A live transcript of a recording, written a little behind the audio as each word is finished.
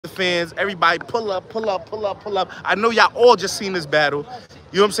the fans, everybody pull up, pull up, pull up, pull up. I know y'all all just seen this battle.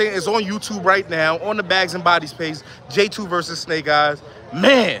 You know what I'm saying? It's on YouTube right now, on the Bags and Bodies page. J2 versus Snake Eyez.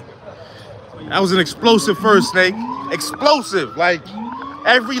 Man, that was an explosive first, Snake. Explosive. Like,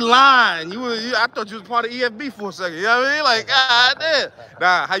 every line. I thought you was part of EFB for a second. You know what I mean? Like, God damn.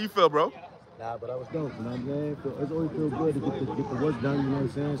 Nah, how you feel, bro? Nah, but I was dope, you know what I'm saying? It's always feel good to get the work done, you know what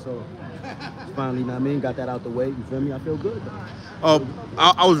I'm saying? So, finally, you know what I mean? Got that out the way, you feel me? I feel good, though.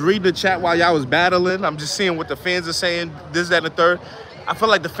 I was reading the chat while y'all was battling. I'm just seeing what the fans are saying, this, that, and the third. I feel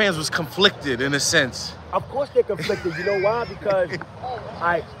like the fans was conflicted in a sense. Of course they're conflicted. You know why? Because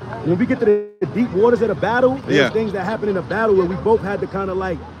when we get to the deep waters of the battle, there's things that happen in the battle where we both had to kind of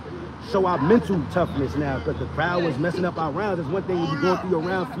like show our mental toughness now, because the crowd was messing up our rounds. It's one thing when you're going through your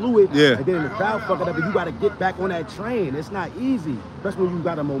round fluid, and then the crowd fuck it up, and you got to get back on that train. It's not easy, especially when you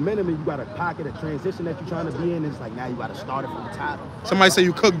got a momentum and you got a pocket, a transition that you're trying to be in. It's like now you got to start it from the top. Somebody say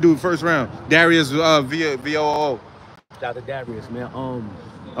you cooked dude first round. Darius VOO. Shout out to Darius, man.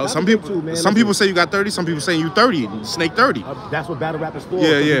 Some people say you got 30. Some people say you 30. Snake 30. That's what battle rap is for.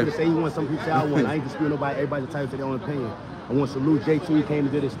 Yeah, some people say he won. Some people say I won. I ain't disputing nobody. Everybody's entitled to their own opinion. I want to salute J2. He came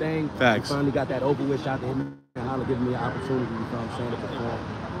and did his thing. Facts. He finally got that over with. Shout out to him and Holla giving me an opportunity. You know what I'm saying, to perform.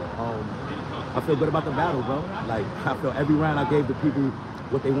 I feel good about the battle, bro. Like, I feel every round I gave the people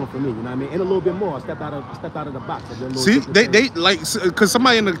what they want from me, you know what I mean? And a little bit more. I stepped out of the box. See, they like, because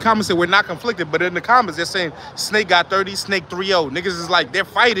somebody in the comments said we're not conflicted, but in the comments they're saying Snake got 30, Snake 3-0. Niggas is like, they're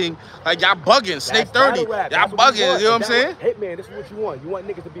fighting, like y'all bugging, Snake 30. Y'all bugging, you know what I'm saying? Hey man, this is what you want. You want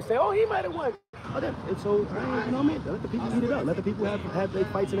niggas to be saying, oh, he might have won. And so, you know what I mean? Let the people eat it up. Let the people have their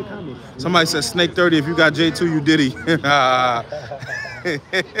fights in the comments. Somebody said Snake 30, if you got J2, you Diddy. Nah, man.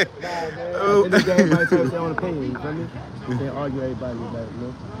 Everybody tells their own opinion, you feel me? You can't argue everybody with that, you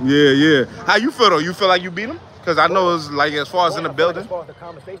know? Yeah. How you feel though? You feel like you beat him? Because I know it's like as far as in the building. As far as the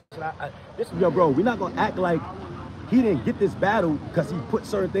conversation, yo, bro, we're not gonna act like he didn't get this battle because he put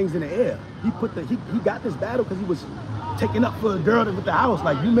certain things in the air. He got this battle because he was taking up for a girl with the house.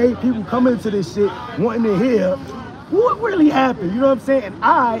 Like, you made people come into this shit wanting to hear what really happened. You know what I'm saying? And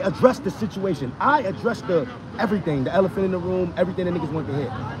I addressed the situation. I addressed everything, the elephant in the room, everything the niggas want to hear.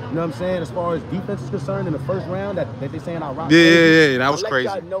 You know what I'm saying? As far as defense is concerned, in the first round that they saying I rock. Yeah, that was crazy.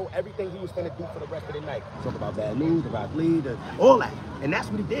 Let y'all know everything he was finna do for the rest of the night. Talk about Bad News, the Rock Lead, all that. And that's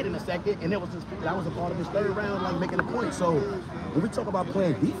what he did in the second. And that was a part of his third round, like making a point. So when we talk about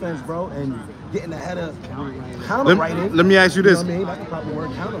playing defense, bro, and getting ahead of counter-writing. Let me ask you this. You know what I mean? That's the proper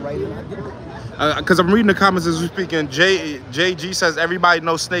word, counter-writing. I get it. Because I'm reading the comments as we speaking. JG says everybody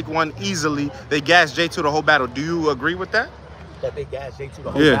knows Snake won easily. They gassed J2 the whole battle. Do you agree with that? That they gassed J2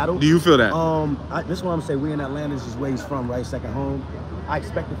 the whole battle? Do you feel that? This is what I'm saying. We in Atlanta. This is where he's from, right? Second home. I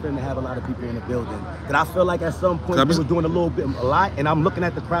expected for him to have a lot of people in the building. And I feel like at some point he was doing a lot. And I'm looking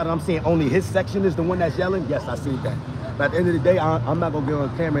at the crowd and I'm seeing only his section is the one that's yelling. Yes, I see that. But at the end of the day, I'm not going to get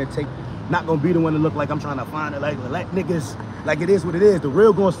on camera and not going to be the one to look like I'm trying to find it. Like, let niggas, like it is what it is. The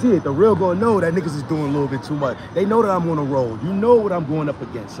real going to see it. The real going to know that niggas is doing a little bit too much. They know that I'm on a roll. You know what I'm going up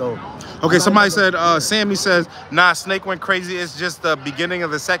against. So. Okay, somebody said, Sammy says, nah, Snake went crazy. It's just the beginning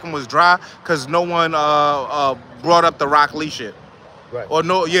of the second was dry because no one brought up the Rock Lee shit. Right. Or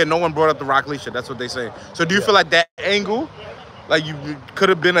no one brought up the Rock Lee shit. That's what they say. So do you feel like that angle, like you could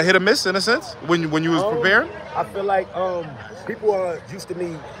have been a hit or miss in a sense when you was preparing? I feel like people are used to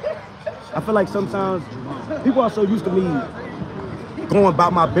me. I feel like sometimes people are so used to me going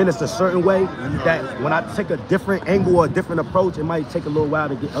about my business a certain way that when I take a different angle or a different approach, it might take a little while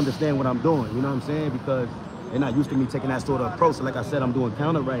to understand what I'm doing. You know what I'm saying? Because they're not used to me taking that sort of approach. So like I said, I'm doing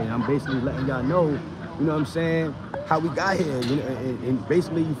counter-writing. I'm basically letting y'all know, you know what I'm saying, how we got here. You know, and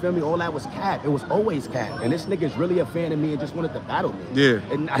basically, you feel me, all that was cap. It was always cap. And this nigga's really a fan of me and just wanted to battle me. Yeah.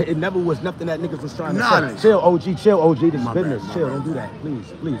 And it never was nothing that niggas was trying to say. Chill, OG, this is business. Chill, don't do that. Please.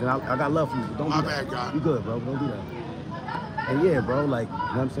 And I got love for you, but don't do that. God. You good, bro, don't do that. And yeah, bro, like, you know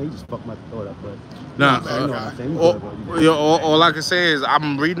what I'm saying? You just fucked my thought up, but... All I can say is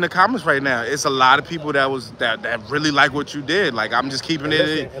I'm reading the comments right now. It's a lot of people that really like what you did. Like, I'm just keeping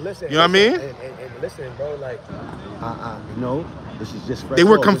it. You know what I mean? And listen, bro, like, you know, this is just fresh. They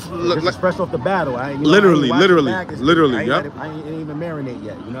were this is fresh off the battle. Literally. I Yep. I ain't even marinate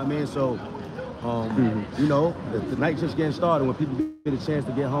yet. You know what I mean? So, you know, the night's just getting started. When people get a chance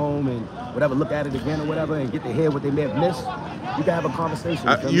to get home and whatever, look at it again or whatever, and get to hear what they may have missed, you can have a conversation.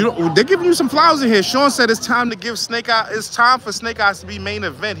 They're giving you some flowers in here. Sean said it's time to give Snake Eyez. It's time for Snake Eyez to be main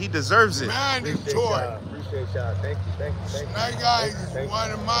event. He deserves it. Mandatory. Appreciate y'all. Thank you. Snake Eyez is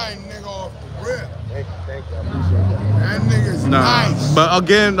one of mine, nigga, off the rip. Thank you. I appreciate that. That nigga's nice. But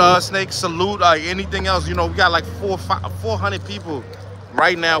again, Snake, salute. Anything else? You know, we got like 400 people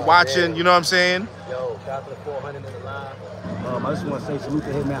right now watching, you know what I'm saying? Yo, shout out to the 400 in the line. I just want to say salute to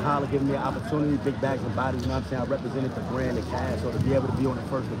Hitman Holla, giving me an opportunity, big bags and bodies, you know what I'm saying? I represented the brand and cash, so to be able to be on the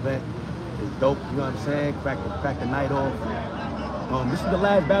first event is dope, you know what I'm saying? Crack the night off. This is the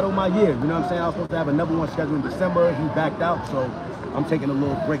last battle of my year, you know what I'm saying? I was supposed to have another one scheduled in December. He backed out, so I'm taking a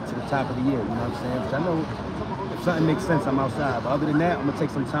little break to the top of the year, you know what I'm saying? Which I know if something makes sense, I'm outside. But other than that, I'm going to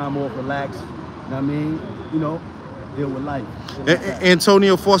take some time off, relax, you know what I mean? You know, deal with life.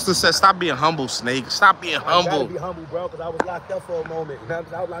 Antonio Foster said, stop being humble, Snake. Stop being humble. I gotta be humble, bro, because I was locked up for a moment. You know,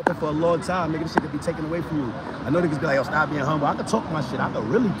 I was locked up for a long time. Nigga, this shit could be taken away from you. I know niggas be like, yo, stop being humble. I can talk my shit. I can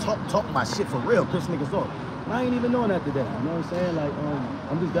really talk my shit for real, piss niggas off. I ain't even knowing that today. You know what I'm saying? Like,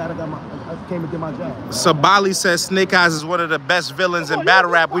 I'm just glad I came and did my job. Sabali says Snake Eyez is one of the best villains in battle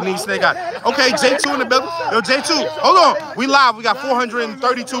rap. We need Snake Eyez. Okay, J2 in the building. Yo, J2, hold on. We live. We got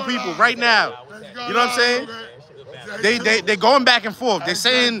 432 people right now. You know what I'm saying? They going back and forth. They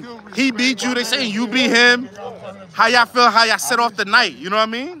saying he beat you. They saying you beat him. How y'all feel? How y'all set off the night? You know what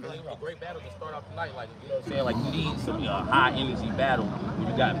I mean? A great battle to start off the night. Like, you know what I'm saying? Like, you need some high energy battle when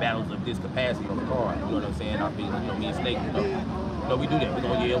you got battles of this capacity on the card. You know what I'm saying? I feel, me and Snake, we do that. We're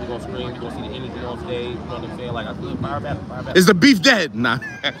gonna yell, we're gonna scream, we're gonna see the energy on stage. You know what I'm saying? Like, I feel fire battle. Is the beef dead? Nah.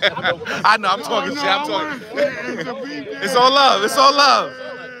 I know. I'm talking shit. I'm talking. It's all love. It's all love.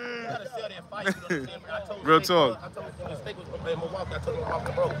 Real talk. I told him Snake was gonna play Milwaukee. I told him,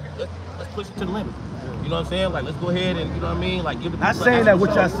 bro, let's push it to the limit. You know what I'm saying? Like, let's go ahead and, you know what I mean? Like, give it. Not saying that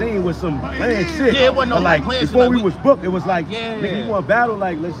what y'all seen was some planned shit. Yeah, it wasn't no like planned shit. before we was booked, it was like, yeah, nigga, you want to battle?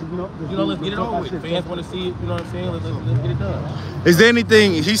 Like, let's let's get it over with. Fans want to see it. You know what I'm saying? Let's get it done. Is there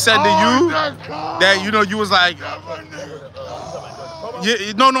anything he said to you that you was like?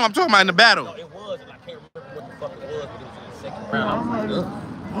 Yeah, no, I'm talking about in the battle. No, it was, and I can't remember what the fuck it was, but it was in the second round.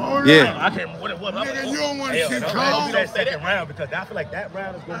 Yeah. I can't remember what it was. Nigga, you don't want to shit That cold. second round, because I feel like that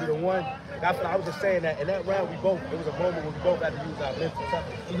round is gonna be the one. I was just saying that in that round it was a moment when we both had to use our mental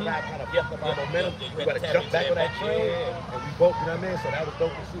toughness. We got kind of fucked up our momentum. We got to jump back on that train, and we both, you know what I mean? So that was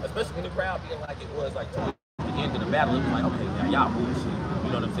dope to see. Especially when the crowd being like it was like towards the end of the battle, it was like, okay, now y'all bullshit.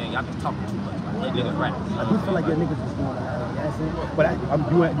 You know what I'm saying? Y'all been talking too much. Like, let niggas rap. I do feel like your niggas was going to but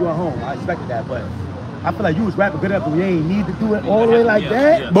you at home. I expected that, but I feel like you was rapping good enough, but we ain't need to do it all the way like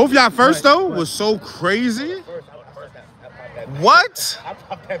that. Yeah. Both y'all first though was so crazy. What? I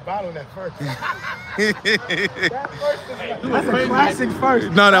popped that bottle in that first. That's a classic first.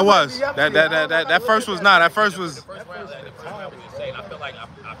 No, that was. That first was not. That first was. I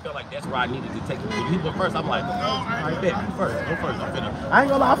feel like that's where I needed to take it. When he went first, I'm like, I bet first, go first. I'm finna. I ain't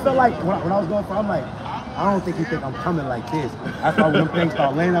gonna lie. I felt like when I was going for, I'm like, I don't think he think I'm coming like this. That's why when them things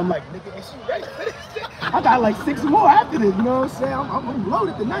start landing, I'm like, nigga, is she ready for this shit? I got like 6 more after this, you know what I'm saying? I'm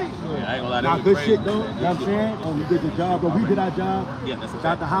loaded tonight. Yeah, I ain't gonna lie. Nah, good shit though, you know what I'm saying? We did the job, but we did our job. Yeah, that's Shout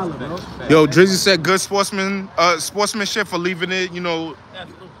out to Holla, bro. Yo, Drizzy said good sportsmanship for leaving it,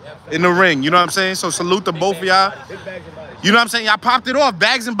 in the ring. You know what I'm saying? So salute to both of y'all. You know what I'm saying? Y'all popped it off.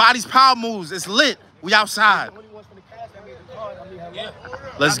 Bags and bodies, power moves. It's lit. We outside.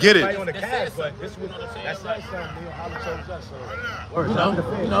 Let's get it.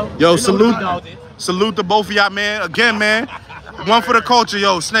 Yo, salute to both of y'all, man. Again, man. One for the culture,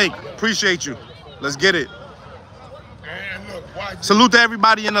 yo. Snake, appreciate you. Let's get it. Salute to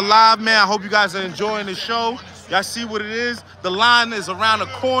everybody in the live, man. I hope you guys are enjoying the show. Y'all see what it is? The line is around the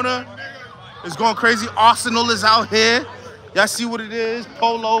corner. It's going crazy. Arsenal is out here. Y'all see what it is?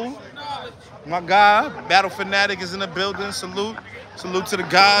 Polo, my guy. Battle Fanatic is in the building. Salute. Salute to the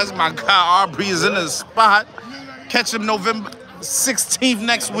guys. My guy Aubrey is in the spot. Catch him November 16th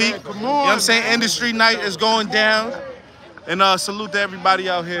next week. You know what I'm saying? Industry night is going down. And salute to everybody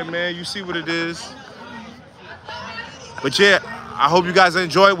out here, man. You see what it is. But yeah, I hope you guys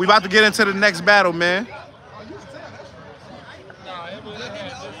enjoy it. We about to get into the next battle, man.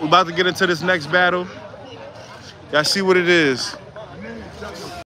 We about to get into this next battle. Y'all see what it is.